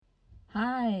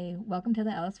Hi, welcome to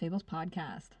the Alice Fables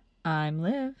podcast. I'm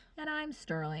Liv, And I'm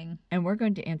Sterling. and we're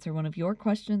going to answer one of your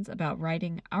questions about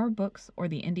writing our books or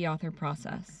the indie author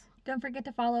process. Don't forget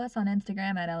to follow us on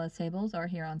Instagram at Alice Fables or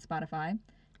here on Spotify.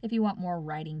 If you want more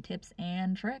writing tips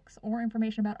and tricks or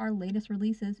information about our latest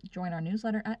releases, join our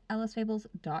newsletter at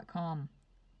alicefables.com.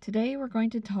 Today we're going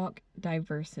to talk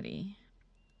diversity.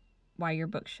 Why your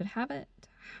book should have it,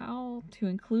 how to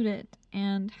include it,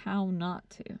 and how not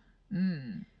to.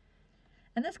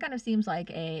 And this kind of seems like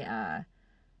a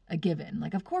given.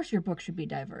 Like, of course your book should be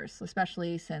diverse,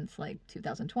 especially since,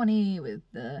 2020 with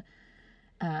the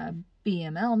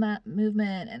BML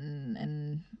movement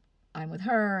and I'm with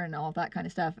her and all of that kind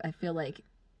of stuff. I feel like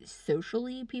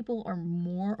socially people are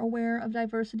more aware of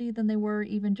diversity than they were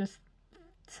even just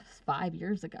 5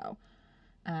 years ago.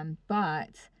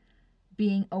 But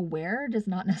being aware does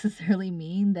not necessarily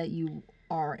mean that you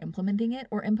are implementing it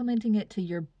or implementing it to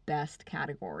your best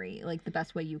category, like the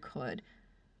best way you could.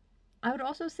 I would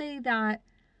also say that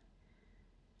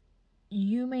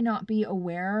you may not be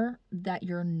aware that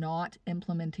you're not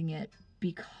implementing it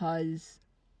because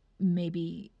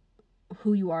maybe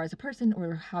who you are as a person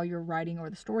or how you're writing or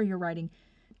the story you're writing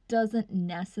doesn't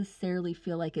necessarily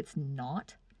feel like it's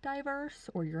not diverse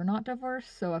or you're not diverse.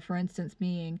 So, for instance,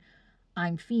 being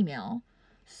I'm female,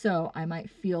 so I might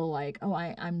feel like, oh,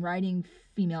 I'm writing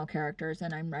female characters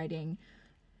and I'm writing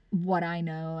what I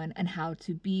know and how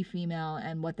to be female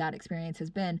and what that experience has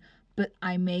been. But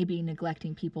I may be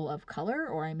neglecting people of color,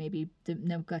 or I may be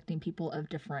neglecting people of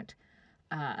different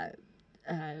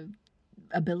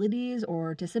abilities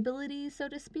or disabilities, so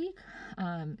to speak.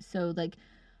 So,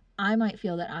 I might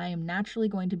feel that I am naturally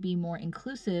going to be more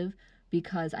inclusive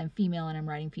because I'm female and I'm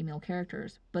writing female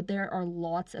characters. But there are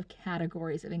lots of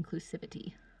categories of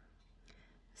inclusivity.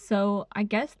 So, I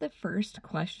guess the first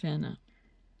question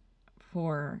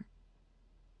for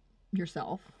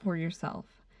yourself, for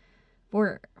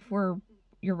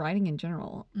your writing in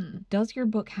general, does your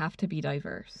book have to be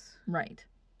diverse? Right.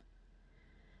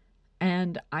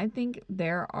 And I think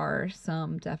there are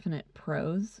some definite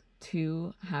pros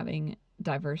to having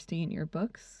diversity in your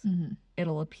books. Mm-hmm.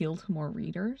 It'll appeal to more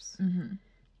readers. Mm-hmm.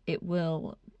 It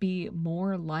will be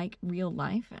more like real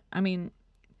life. I mean,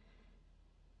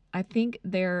 I think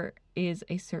there is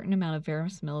a certain amount of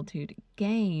verisimilitude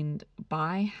gained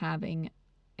by having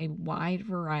a wide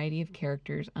variety of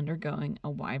characters undergoing a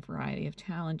wide variety of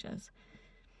challenges.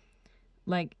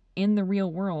 Like in the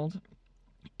real world,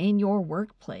 in your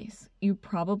workplace, you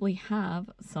probably have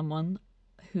someone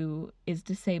who is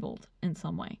disabled in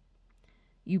some way.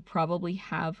 You probably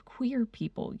have queer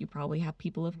people. You probably have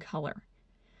people of color.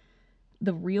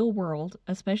 The real world,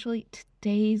 especially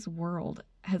today's world,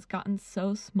 has gotten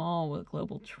so small with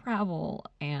global travel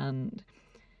and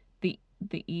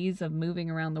the ease of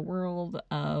moving around the world,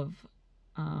 of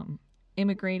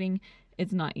immigrating.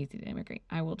 It's not easy to immigrate.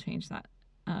 I will change that,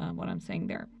 what I'm saying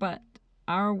there. But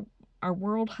our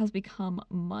world has become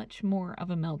much more of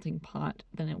a melting pot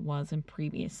than it was in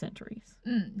previous centuries.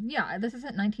 Yeah, this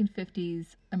isn't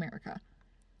 1950s America.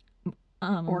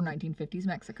 Or 1950s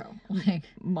Mexico.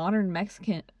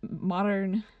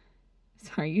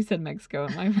 Sorry, you said Mexico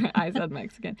and I said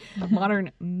Mexican.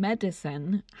 Modern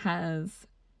medicine has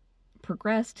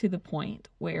progressed to the point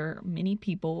where many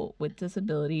people with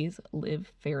disabilities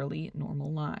live fairly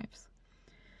normal lives.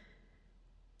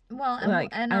 Well,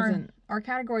 our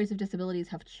categories of disabilities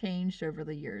have changed over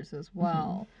the years as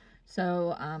well. Mm-hmm.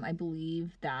 So I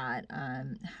believe that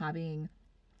having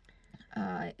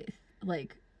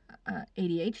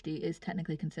ADHD is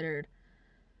technically considered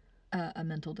a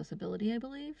mental disability, I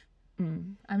believe.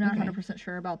 I'm not 100%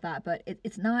 sure about that, but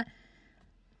it's not.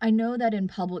 I know that in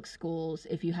public schools,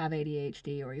 if you have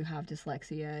ADHD or you have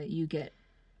dyslexia, you get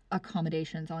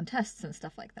accommodations on tests and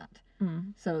stuff like that.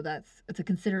 So it's a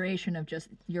consideration of just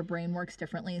your brain works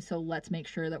differently, so let's make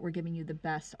sure that we're giving you the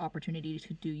best opportunity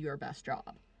to do your best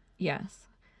job. Yes.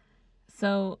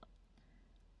 So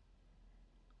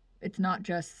it's not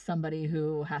just somebody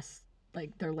who has,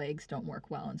 their legs don't work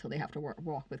well and so they have to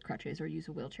walk with crutches or use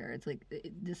a wheelchair. It's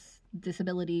this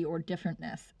disability or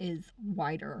differentness is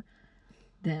wider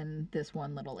than this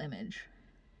one little image.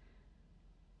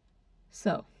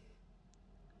 So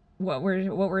what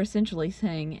we're essentially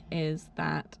saying is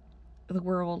that the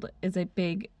world is a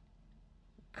big,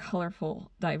 colorful,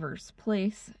 diverse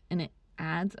place, and it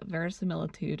adds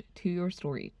verisimilitude to your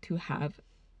story to have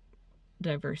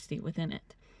diversity within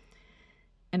it.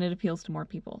 And it appeals to more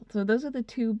people. So those are the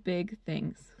two big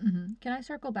things. Mm-hmm. Can I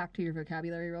circle back to your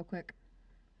vocabulary real quick?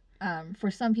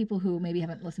 For some people who maybe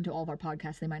haven't listened to all of our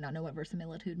podcasts, they might not know what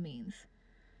verisimilitude means.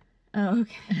 Oh,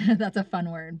 okay. That's a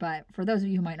fun word, but for those of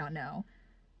you who might not know,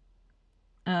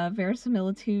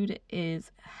 Verisimilitude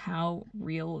is how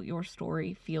real your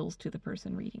story feels to the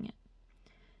person reading it.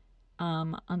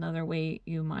 Another way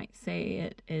you might say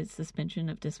it is suspension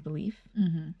of disbelief.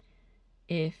 Mm-hmm.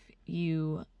 If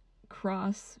you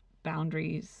cross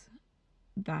boundaries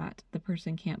that the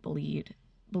person can't believe,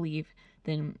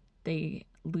 then they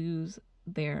lose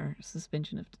their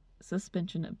suspension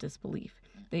of disbelief.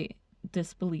 They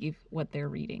disbelieve what they're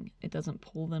reading. It doesn't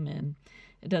pull them in.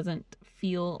 It doesn't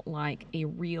feel like a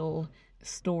real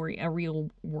story, a real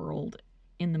world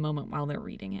in the moment while they're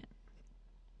reading it.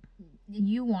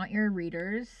 You want your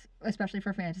readers, especially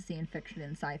for fantasy and fiction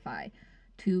and sci-fi,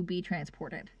 to be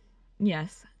transported.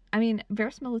 Yes. I mean,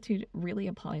 verisimilitude really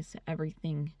applies to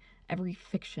everything, every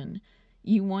fiction.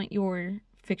 You want your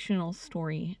fictional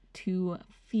story to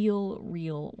feel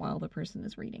real while the person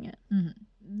is reading it. Mm-hmm.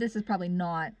 This is probably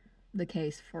not the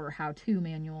case for how-to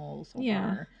manuals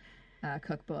or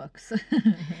cookbooks.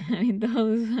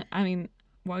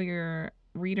 While your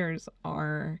readers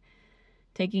are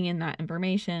taking in that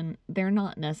information, they're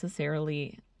not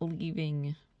necessarily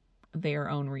leaving their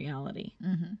own reality.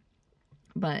 Mm-hmm.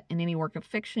 But in any work of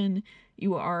fiction,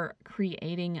 you are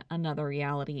creating another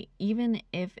reality, even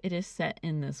if it is set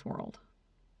in this world.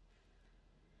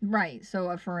 Right.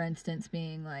 So, for instance,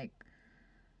 being like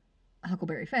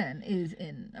Huckleberry Finn is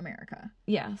in America.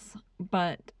 Yes,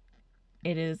 but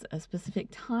it is a specific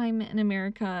time in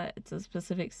America. It's a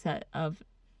specific set of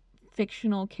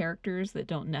fictional characters that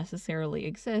don't necessarily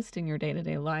exist in your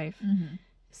day-to-day life. Mm-hmm.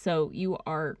 So you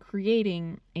are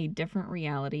creating a different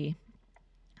reality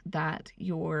that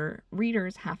your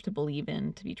readers have to believe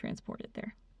in to be transported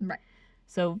there. Right.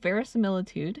 So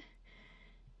verisimilitude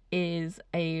is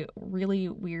a really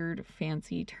weird,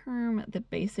 fancy term that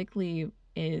basically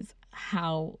is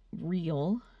how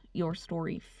real your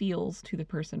story feels to the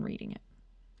person reading it.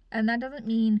 And that doesn't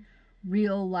mean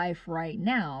real life right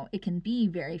now. It can be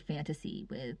very fantasy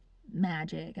with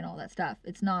magic and all that stuff.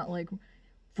 It's not like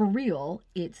for real.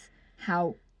 It's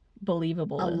how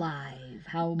believable, alive,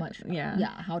 how much,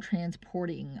 how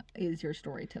transporting is your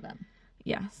story to them.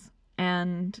 Yes.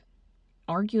 And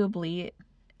arguably,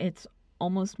 it's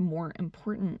almost more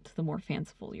important the more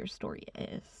fanciful your story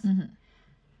is. Mm-hmm.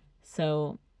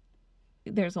 So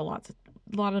there's a lot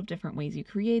of different ways you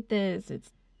create this.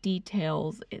 It's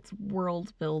details, it's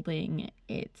world building,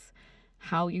 it's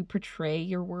how you portray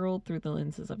your world through the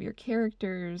lenses of your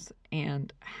characters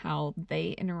and how they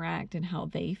interact and how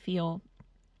they feel.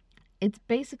 It's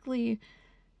basically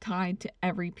tied to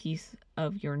every piece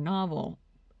of your novel.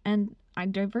 And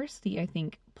diversity, I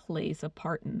think, plays a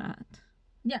part in that.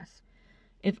 Yes.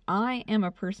 If I am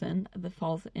a person that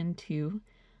falls into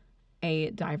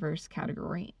a diverse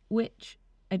category, which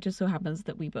it just so happens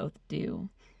that we both do,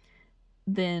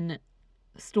 then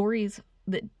stories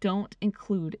that don't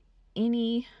include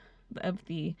any of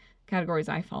the categories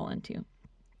I fall into,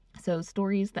 so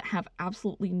stories that have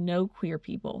absolutely no queer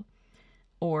people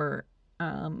or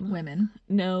women,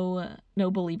 no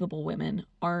believable women,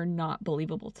 are not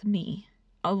believable to me.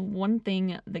 One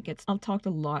thing that gets talked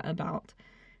a lot about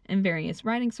in various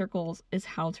writing circles is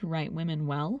how to write women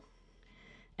well.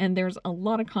 And there's a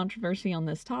lot of controversy on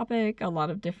this topic, a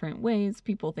lot of different ways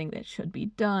people think that should be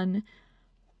done.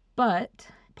 But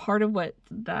part of what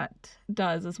that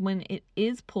does is when it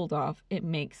is pulled off, it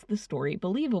makes the story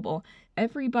believable.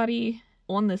 Everybody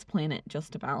on this planet,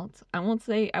 just about, I will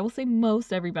say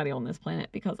most everybody on this planet,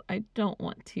 because I don't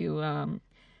want to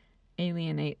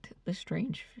alienate the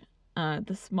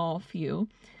small few,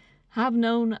 have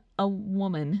known a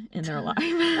woman in their life.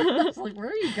 I was like, where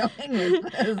are you going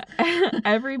with this?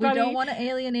 Everybody. We don't want to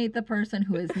alienate the person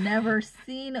who has never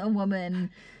seen a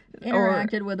woman,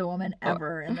 interacted with a woman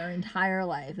ever in their entire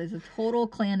life. There's a total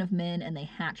clan of men and they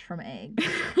hatch from eggs.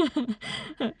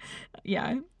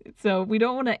 Yeah. So we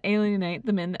don't want to alienate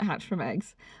the men that hatch from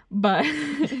eggs, but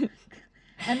and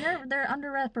they're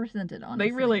underrepresented, honestly.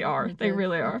 They really are. It's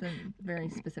a very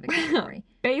specific category.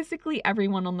 Basically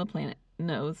everyone on the planet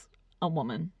knows a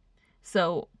woman.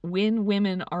 So when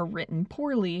women are written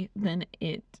poorly, then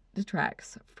it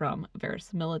detracts from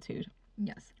verisimilitude.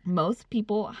 Yes. Most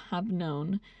people have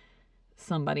known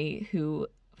somebody who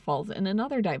falls in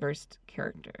another diverse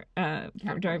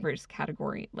diverse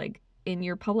category. Like in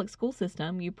your public school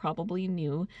system, you probably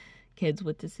knew kids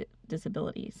with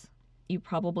disabilities. You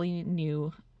probably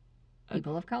knew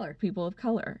people of color.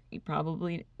 You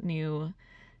probably knew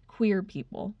queer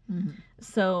people. Mm-hmm.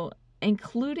 So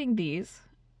including these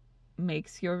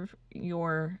makes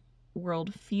your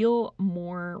world feel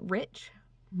more rich,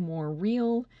 more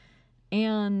real,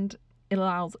 and it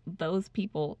allows those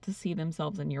people to see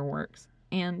themselves in your works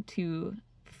and to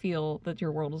feel that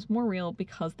your world is more real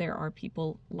because there are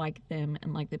people like them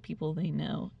and like the people they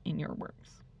know in your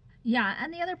works. Yeah,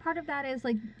 and the other part of that is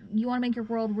like you want to make your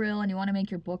world real and you want to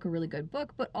make your book a really good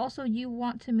book, but also you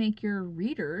want to make your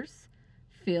readers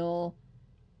feel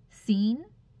seen.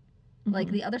 Like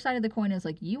Mhm. the other side of the coin is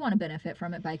like you want to benefit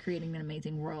from it by creating an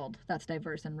amazing world that's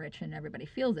diverse and rich and everybody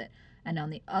feels it. And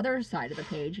on the other side of the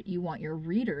page, you want your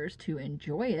readers to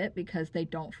enjoy it because they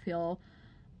don't feel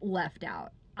left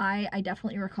out. I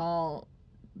definitely recall,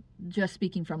 just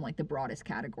speaking from like the broadest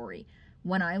category,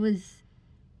 when I was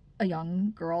a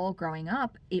young girl growing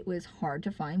up, it was hard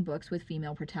to find books with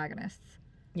female protagonists.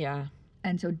 Yeah.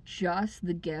 And so just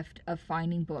the gift of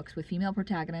finding books with female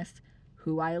protagonists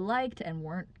who I liked and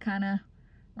weren't kind of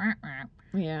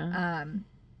Yeah.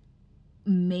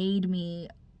 made me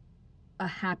a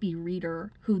happy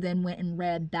reader who then went and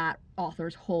read that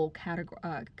author's whole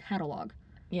catalog.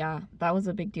 Yeah, that was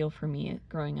a big deal for me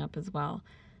growing up as well.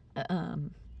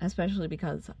 Especially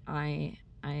because I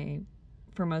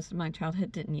for most of my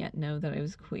childhood didn't yet know that I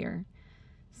was queer.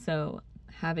 So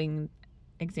having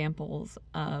examples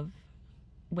of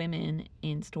women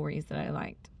in stories that I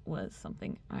liked was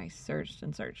something I searched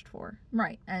and searched for.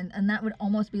 Right. And that would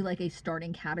almost be like a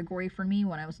starting category for me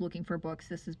when I was looking for books.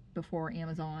 This is before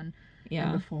Amazon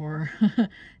and before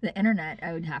the internet.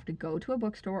 I would have to go to a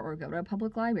bookstore or go to a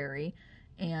public library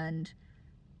and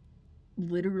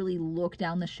literally look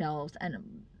down the shelves.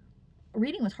 And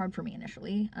reading was hard for me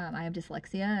initially. I have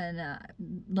dyslexia, and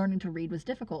learning to read was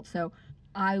difficult. So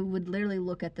I would literally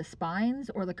look at the spines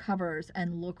or the covers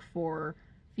and look for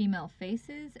female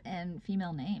faces and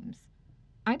female names.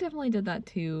 I definitely did that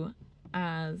too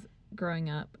as growing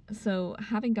up. So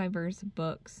having diverse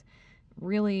books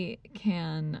really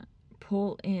can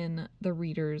pull in the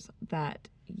readers that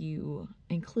you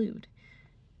include.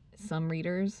 Some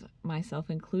readers, myself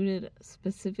included,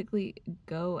 specifically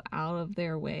go out of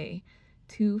their way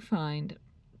to find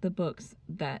the books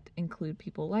that include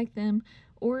people like them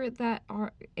or that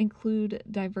include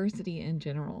diversity in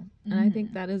general. And I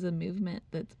think that is a movement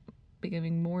that's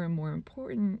becoming more and more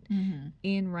important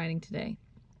in writing today.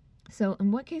 So,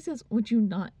 in what cases would you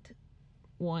not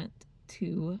want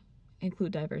to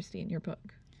include diversity in your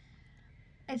book?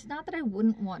 It's not that I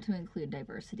wouldn't want to include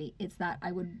diversity. It's that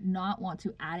I would not want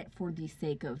to add it for the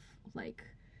sake of, like,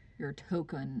 your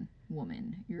token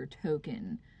woman, your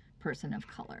token person of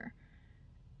color.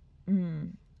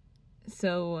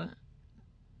 So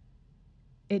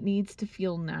it needs to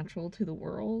feel natural to the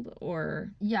world,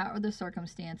 or? Yeah, or the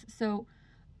circumstance. So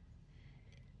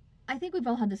I think we've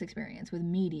all had this experience with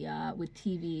media, with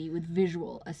TV, with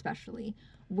visual especially,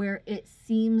 where it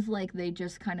seems like they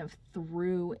just kind of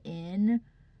threw in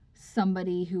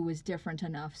somebody who was different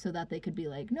enough so that they could be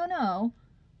like, no,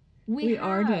 we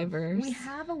are diverse. We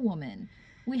have a woman.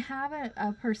 We have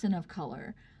a person of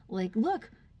color. Like,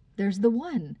 look, there's the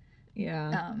one.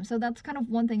 Yeah. So that's kind of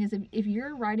one thing is if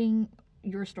you're writing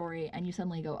your story and you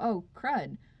suddenly go, oh,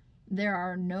 crud, there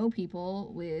are no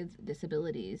people with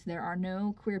disabilities. There are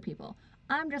no queer people.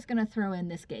 I'm just going to throw in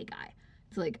this gay guy.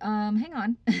 It's like, hang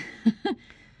on.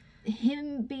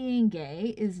 Him being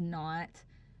gay is not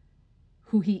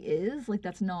who he is. Like,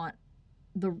 that's not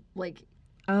the, like...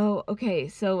 Oh, okay.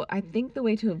 So I think the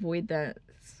way to avoid that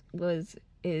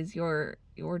is your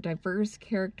diverse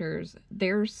characters,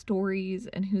 their stories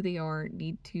and who they are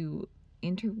need to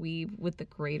interweave with the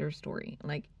greater story.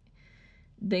 Like,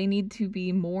 they need to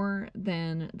be more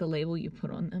than the label you put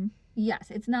on them.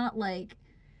 Yes, it's not like,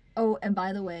 oh, and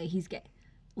by the way, he's gay.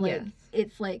 Like, yes.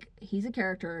 It's like, he's a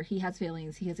character, he has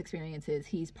feelings, he has experiences,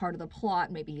 he's part of the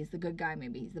plot, maybe he's the good guy,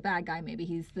 maybe he's the bad guy, maybe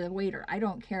he's the waiter, I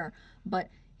don't care. But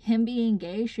him being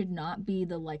gay should not be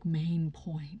the, like, main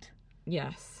point.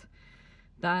 Yes.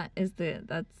 That's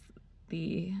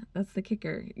the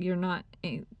kicker. You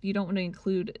don't want to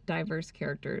include diverse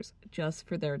characters just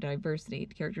for their diversity.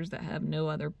 Characters that have no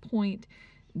other point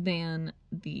than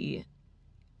the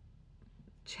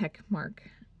check mark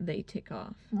they tick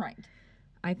off. Right.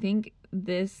 I think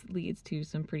this leads to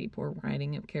some pretty poor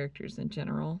writing of characters in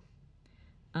general.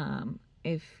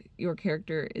 If your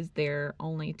character is there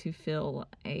only to fill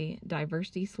a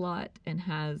diversity slot and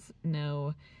has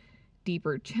no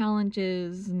deeper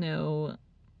challenges, no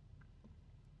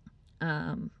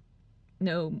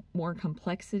more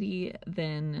complexity,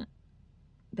 then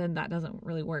that doesn't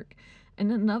really work.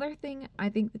 And another thing I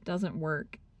think that doesn't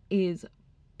work is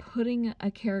putting a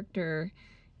character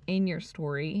in your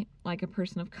story, like a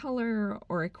person of color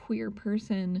or a queer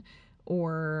person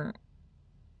or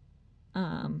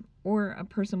a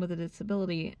person with a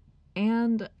disability,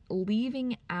 and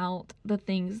leaving out the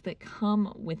things that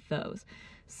come with those.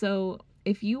 So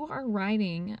if you are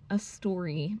writing a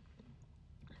story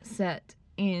set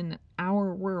in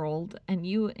our world and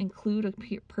you include a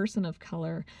person of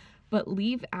color but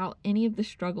leave out any of the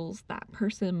struggles that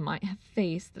person might have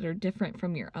faced that are different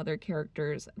from your other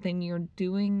characters, then you're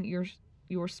doing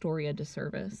your story a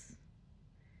disservice.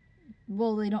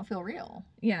 Well, they don't feel real.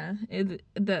 Yeah,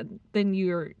 then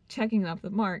you're checking off the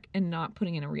mark and not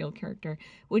putting in a real character,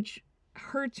 which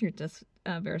hurts your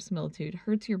verisimilitude,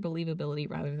 hurts your believability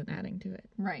rather than adding to it.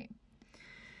 Right.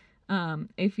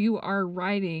 If you are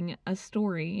writing a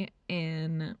story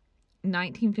in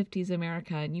 1950s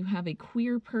America and you have a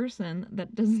queer person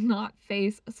that does not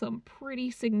face some pretty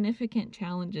significant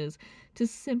challenges to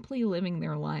simply living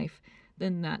their life,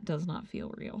 then that does not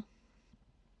feel real.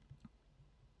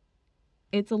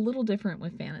 It's a little different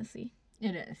with fantasy.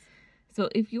 It is. So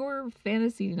if your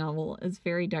fantasy novel is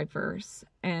very diverse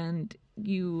and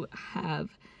you have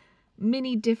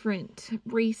many different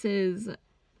races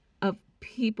of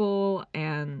people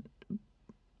and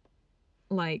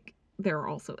like there are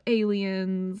also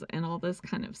aliens and all this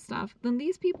kind of stuff, then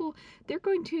these people, they're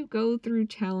going to go through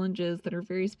challenges that are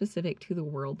very specific to the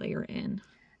world they are in.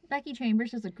 Becky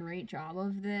Chambers does a great job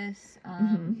of this.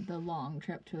 The Long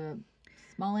Trip to a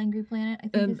Small Angry Planet, I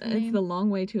think is the name. It's The Long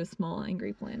Way to a Small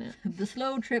Angry Planet. The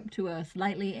Slow Trip to a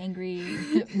Slightly Angry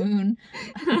Moon.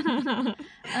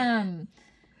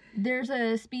 There's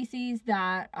a species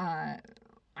that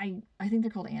I think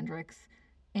they're called Andrix,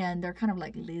 and they're kind of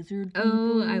like lizard people.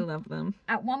 Oh, I love them.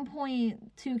 At one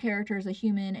point, two characters, a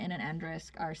human and an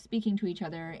Andrisk, are speaking to each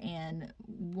other, and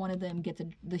one of them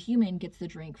the human gets the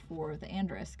drink for the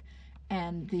Andrisk,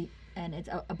 and it's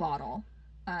a bottle,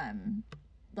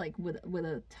 like with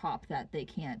a top that they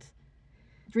can't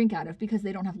drink out of because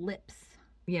they don't have lips.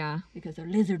 Yeah. Because they're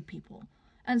lizard people.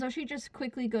 And so she just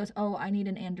quickly goes, "Oh, I need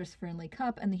an Andrisk-friendly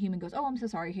cup," and the human goes, "Oh, I'm so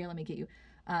sorry. Here, let me get you."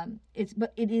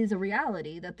 But it is a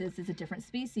reality that this is a different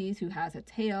species who has a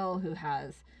tail, who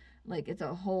has like it's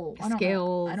a whole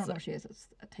scales. I don't know if she has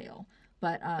a tail,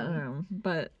 but I don't know,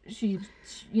 but she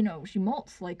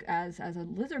molts like as a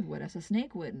lizard would, as a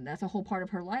snake would, and that's a whole part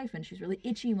of her life. And she's really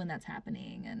itchy when that's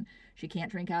happening, and she can't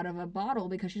drink out of a bottle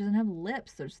because she doesn't have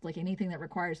lips. There's like anything that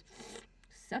requires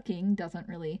sucking doesn't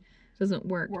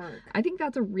work. I think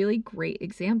that's a really great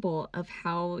example of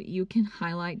how you can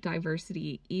highlight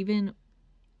diversity even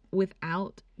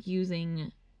without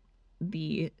using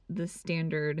the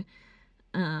standard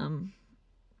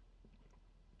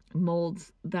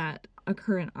molds that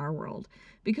occur in our world,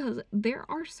 because there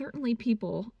are certainly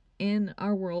people in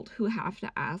our world who have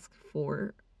to ask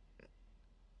for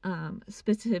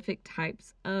specific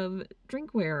types of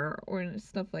drinkware or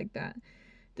stuff like that,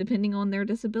 depending on their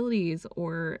disabilities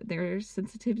or their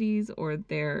sensitivities or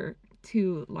their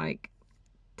to like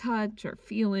touch or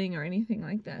feeling or anything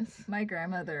like this. My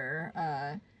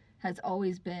grandmother has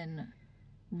always been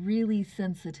really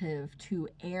sensitive to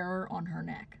air on her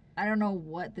neck. I don't know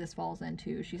what this falls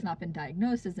into. She's not been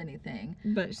diagnosed as anything.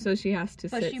 But so she has to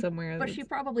sit somewhere. But she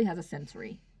probably has a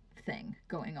sensory thing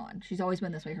going on. She's always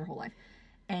been this way her whole life.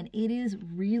 And it is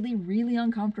really, really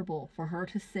uncomfortable for her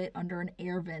to sit under an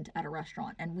air vent at a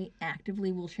restaurant. And we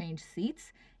actively will change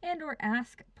seats and or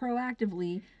ask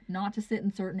proactively not to sit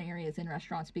in certain areas in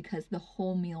restaurants because the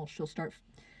whole meal she'll start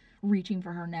reaching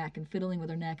for her neck and fiddling with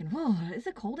her neck and, "Oh, is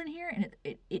it cold in here?" And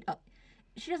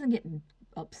she doesn't get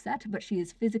upset, but she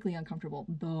is physically uncomfortable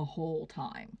the whole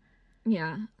time.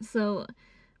 Yeah. So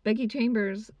Becky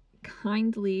Chambers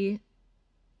kindly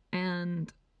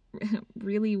and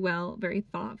really well, very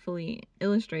thoughtfully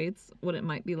illustrates what it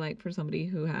might be like for somebody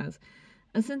who has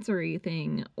a sensory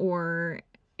thing or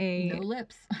no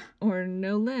lips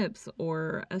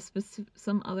or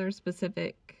some other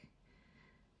specific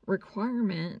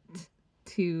requirement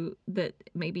that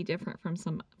may be different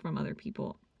from other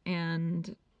people.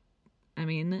 And I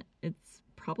mean, it's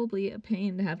probably a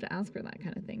pain to have to ask for that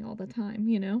kind of thing all the time,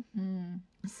 you know?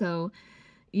 So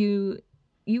you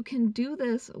can do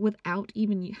this without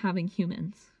even having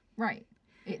humans. Right.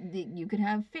 You could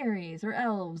have fairies or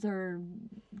elves or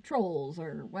trolls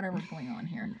or whatever's going on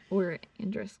here. Or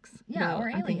Andrisks. Yeah, or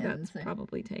aliens. I think that's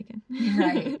probably taken.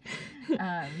 Right.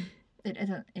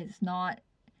 It's not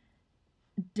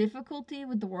difficulty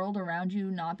with the world around you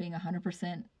not being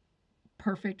 100%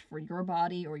 perfect for your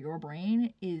body or your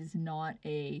brain is not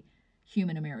a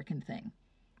human American thing.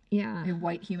 Yeah. A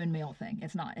white human male thing.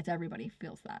 It's not. It's everybody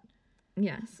feels that.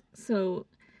 Yes. So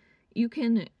you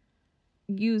can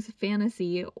use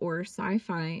fantasy or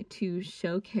sci-fi to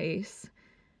showcase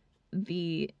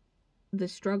the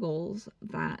struggles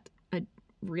that a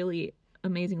really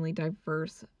amazingly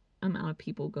diverse amount of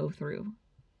people go through.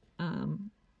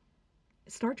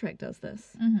 Star Trek does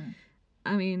this.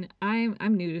 I mean, I'm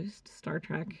new to Star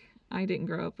Trek. I didn't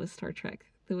grow up with Star Trek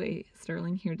the way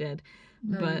Sterling here did,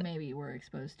 but maybe you were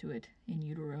exposed to it in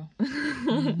utero.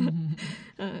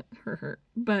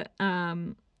 But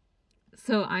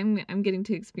so I'm getting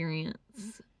to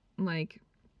experience like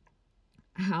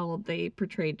how they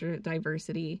portrayed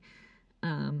diversity.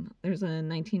 There's a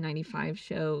 1995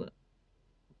 show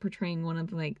portraying one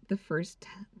of like the first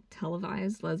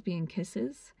televised lesbian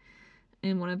kisses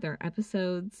in one of their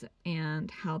episodes, and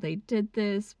how they did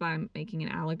this by making an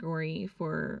allegory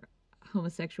for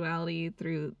homosexuality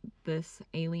through this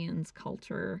aliens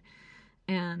culture.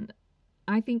 And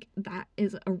I think that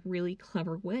is a really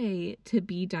clever way to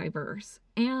be diverse.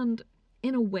 And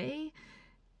in a way,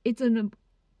 it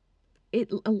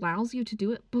allows you to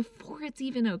do it before it's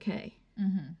even okay.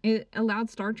 Mm-hmm. It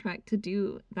allowed Star Trek to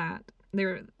do that.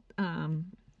 Their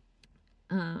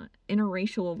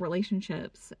interracial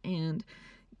relationships and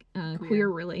queer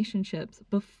relationships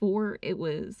before it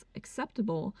was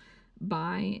acceptable,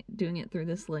 by doing it through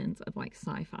this lens of like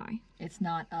sci-fi. It's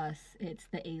not us, it's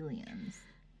the aliens.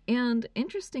 And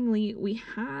interestingly, we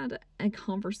had a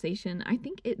conversation, I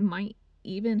think it might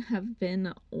even have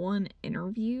been on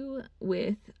Interview,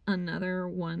 with another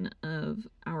one of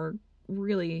our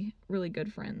really, really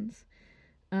good friends,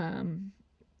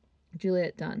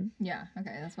 Juliet Dunn. Yeah,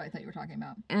 okay, that's what I thought you were talking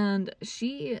about. And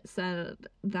she said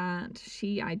that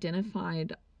she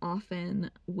identified often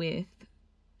with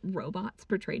robots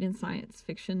portrayed in science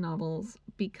fiction novels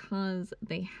because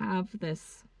they have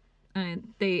this,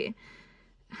 they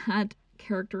had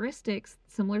characteristics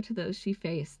similar to those she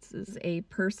faced as a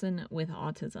person with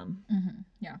autism. Mm-hmm.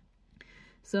 Yeah.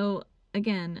 So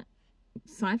again,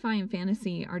 sci-fi and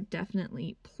fantasy are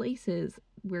definitely places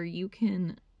where you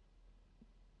can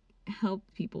help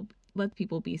people, let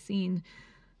people be seen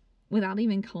without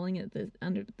even calling it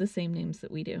under the same names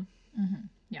that we do. Mm-hmm.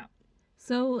 Yeah.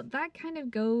 So that kind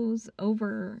of goes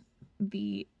over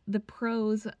the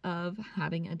pros of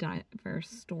having a diverse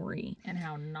story and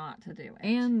how not to do it,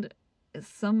 and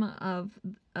some of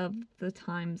the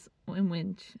times in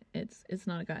which it's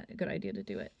not a good idea to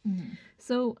do it. Mm-hmm.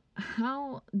 So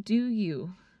how do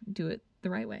you do it the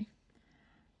right way?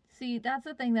 See, that's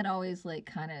the thing that always like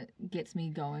kind of gets me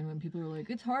going when people are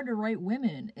like, it's hard to write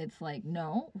women. It's like,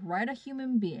 no, write a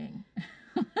human being.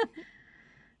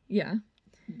 Yeah.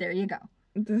 There you go.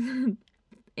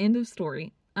 End of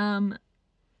story.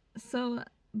 So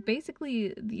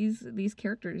basically these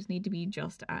characters need to be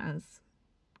just as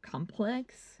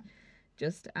complex,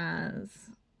 just as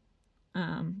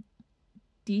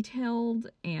detailed,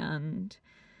 and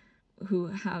who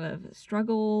have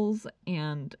struggles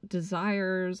and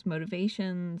desires,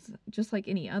 motivations, just like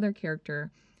any other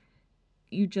character.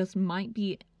 You just might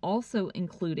be also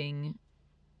including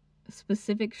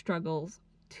specific struggles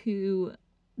to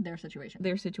their situation,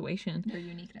 their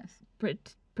uniqueness,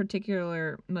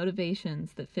 particular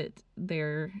motivations that fit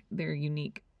their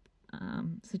unique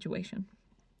situation.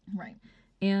 Right.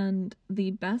 And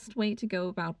the best way to go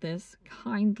about this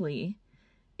kindly,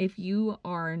 if you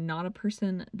are not a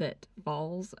person that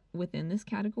falls within this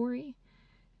category,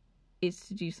 is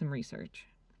to do some research.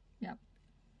 Yep.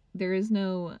 There is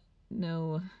no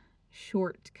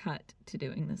shortcut to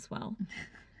doing this well.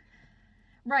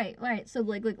 Right. So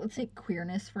like let's take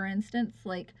queerness for instance.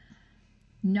 Like,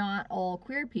 not all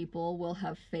queer people will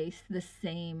have faced the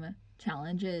same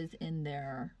challenges in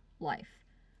their life.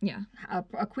 Yeah.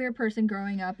 A queer person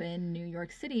growing up in New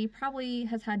York City probably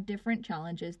has had different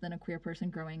challenges than a queer person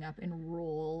growing up in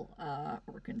rural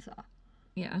Arkansas.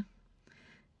 Yeah.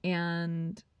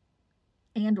 And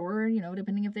or,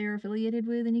 depending if they're affiliated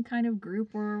with any kind of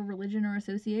group or religion or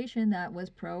association that was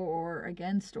pro or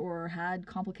against or had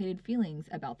complicated feelings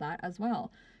about that as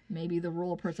well. Maybe the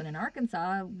rural person in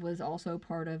Arkansas was also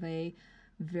part of a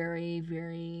very,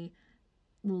 very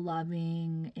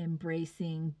loving,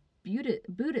 embracing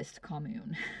Buddhist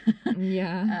commune.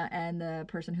 Yeah. And the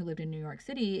person who lived in New York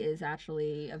City is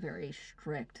actually a very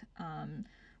strict,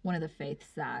 one of the faiths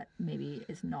that maybe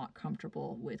is not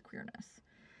comfortable with queerness.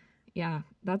 Yeah,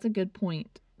 that's a good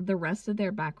point. The rest of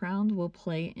their background will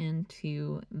play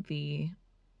into the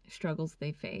struggles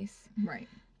they face. Right.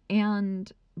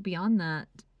 And beyond that,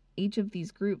 each of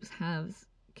these groups has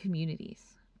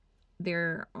communities.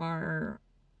 There are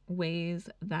ways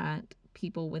that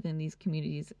people within these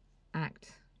communities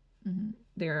act. Mm-hmm.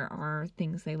 There are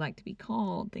things they like to be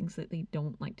called, things that they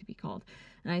don't like to be called.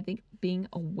 And I think being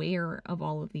aware of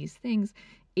all of these things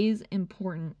is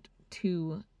important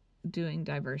to doing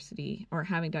diversity or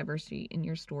having diversity in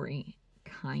your story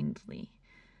kindly.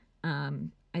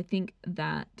 I think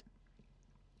that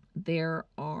there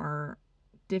are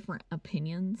different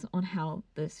opinions on how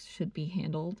this should be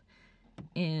handled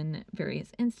in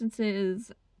various instances,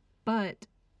 but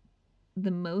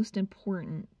the most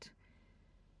important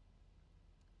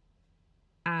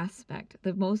aspect,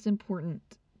 the most important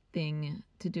thing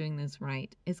to doing this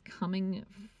right is coming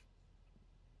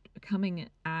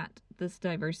at this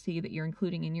diversity that you're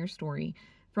including in your story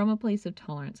from a place of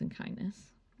tolerance and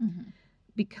kindness. Mm-hmm.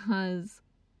 Because,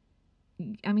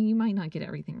 I mean, you might not get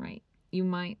everything right. You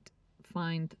might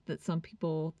find that some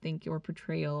people think your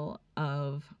portrayal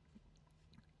of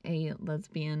a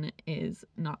lesbian is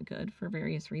not good for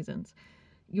various reasons.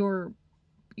 Your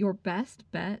best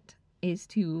bet is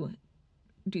to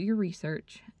do your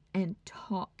research and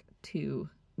talk to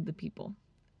the people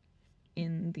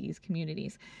in these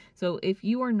communities. So if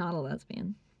you are not a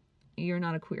lesbian, you're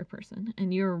not a queer person,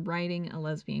 and you're writing a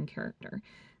lesbian character,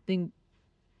 then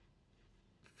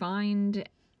find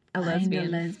a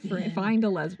lesbian. Find a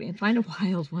lesbian. Find a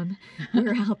wild one.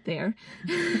 We're out there.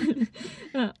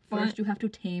 First, you have to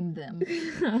tame them.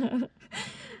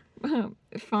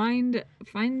 Find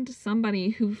somebody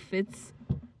who fits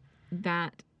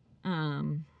that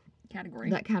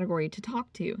category to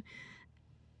talk to.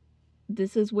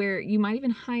 This is where you might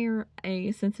even hire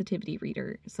a sensitivity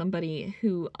reader, somebody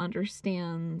who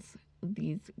understands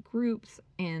these groups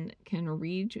and can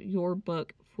read your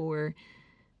book for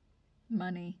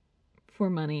money,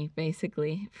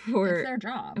 basically. It's their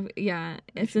job. Yeah,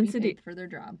 they should be paid for their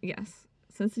job. Yes,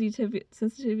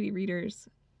 sensitivity readers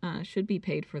should be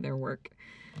paid for their work,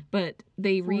 but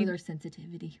read their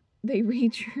sensitivity. They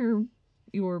read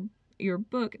your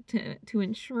book to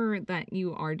ensure that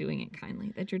you are doing it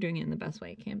kindly, that you're doing it in the best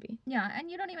way it can be. Yeah, and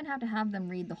you don't even have to have them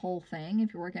read the whole thing.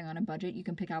 If you're working on a budget, you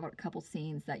can pick out a couple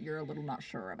scenes that you're a little not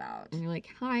sure about. And you're like,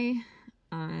 hi,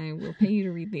 I will pay you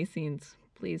to read these scenes.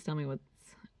 Please tell me what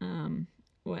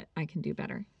I can do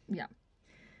better. Yeah.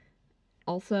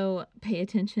 Also, pay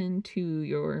attention to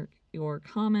your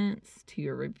comments, to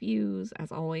your reviews.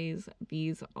 As always,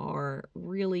 these are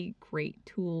really great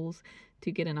tools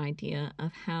to get an idea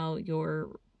of how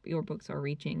your books are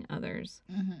reaching others.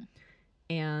 Mm-hmm.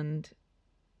 And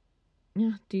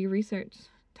yeah, do your research.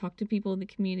 Talk to people in the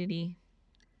community.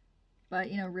 But,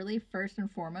 really, first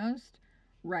and foremost,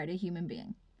 write a human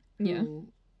being who,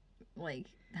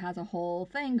 has a whole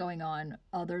thing going on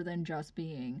other than just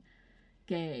being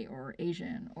gay or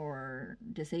Asian or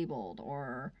disabled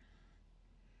or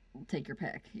take your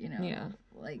pick, Yeah.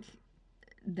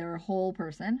 They're a whole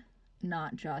person,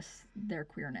 not just their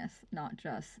queerness, not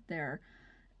just their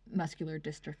muscular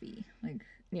dystrophy.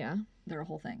 Yeah. They're a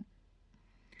whole thing.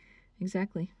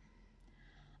 Exactly.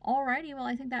 Alrighty, well,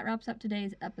 I think that wraps up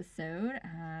today's episode.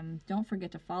 Don't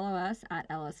forget to follow us at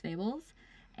Ellis Fables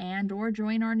and or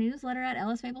join our newsletter at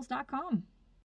ellisfables.com.